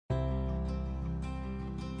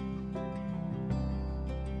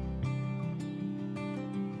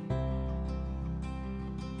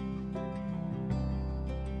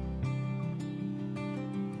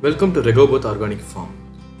Welcome to Regoboth Organic Farm.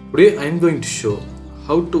 Today I am going to show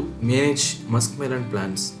how to manage muskmelon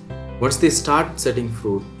plants once they start setting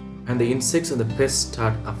fruit and the insects and the pests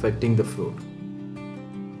start affecting the fruit.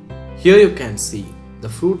 Here you can see the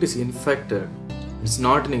fruit is infected and is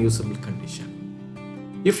not in a usable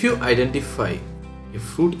condition. If you identify a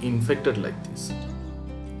fruit infected like this,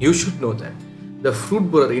 you should know that the fruit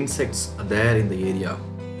borer insects are there in the area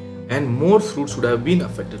and more fruits would have been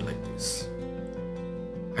affected like this.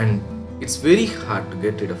 And it's very hard to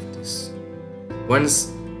get rid of this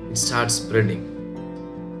once it starts spreading.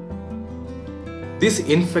 This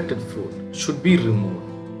infected fruit should be removed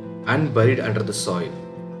and buried under the soil.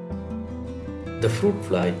 The fruit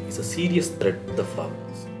fly is a serious threat to the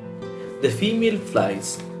farmers. The female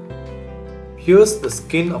flies pierce the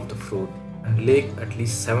skin of the fruit and lay at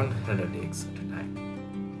least 700 eggs at a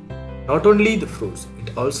time. Not only the fruits,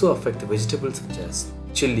 it also affects the vegetables such as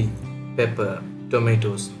chili, pepper,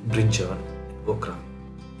 tomatoes, brinjal, and okra.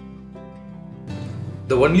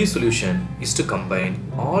 The only solution is to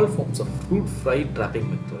combine all forms of fruit fly trapping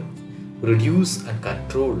methods to reduce and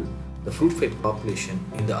control the fruit fly population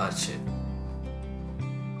in the orchard.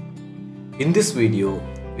 In this video,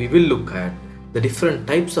 we will look at the different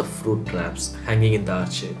types of fruit traps hanging in the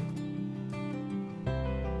orchard.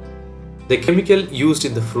 The chemical used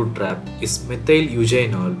in the fruit trap is methyl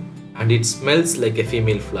eugenol and it smells like a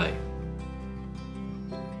female fly.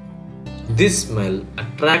 This smell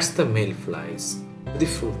attracts the male flies to the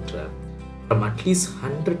fruit trap from at least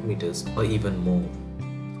 100 meters or even more.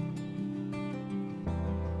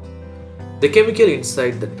 The chemical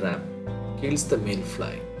inside the trap kills the male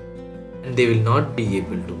fly and they will not be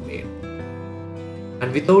able to mate.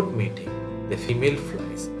 And without mating, the female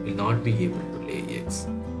flies will not be able to lay eggs.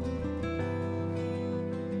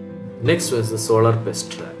 Next was the solar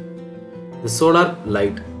pest trap. The solar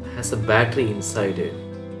light has a battery inside it.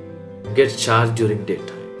 Gets charged during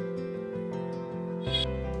daytime.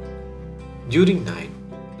 During night,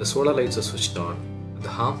 the solar lights are switched on and the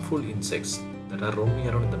harmful insects that are roaming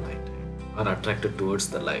around in the night are attracted towards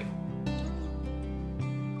the light.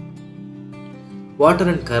 Water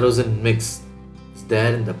and kerosene mix is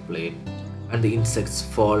there in the plate and the insects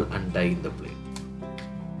fall and die in the plate.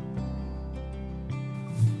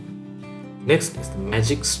 Next is the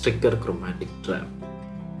magic sticker chromatic trap.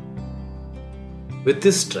 With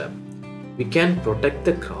this trap, we can protect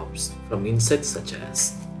the crops from insects such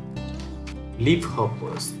as leaf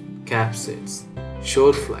hoppers, capsids,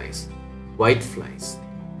 shore flies, white flies,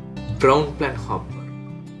 brown plant hopper,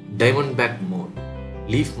 diamondback moth,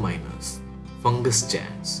 leaf miners, fungus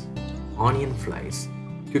giants, onion flies,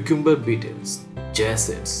 cucumber beetles,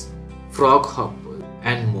 jacids, frog hoppers,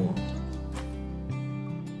 and more.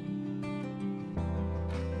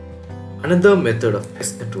 Another method of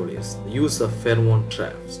pest control is the use of pheromone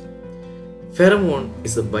traps. Pheromone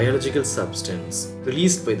is a biological substance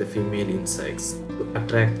released by the female insects to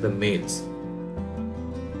attract the males.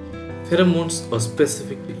 Pheromones are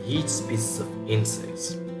specific to each species of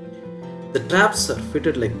insects. The traps are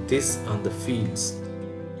fitted like this on the fields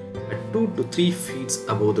at 2 to 3 feet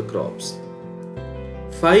above the crops.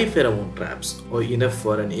 5 pheromone traps are enough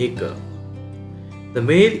for an acre. The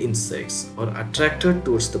male insects are attracted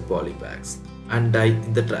towards the polybags and die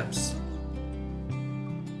in the traps.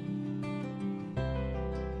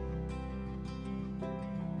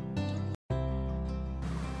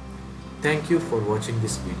 Thank you for watching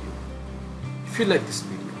this video. If you like this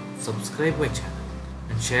video, subscribe my channel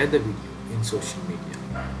and share the video in social media.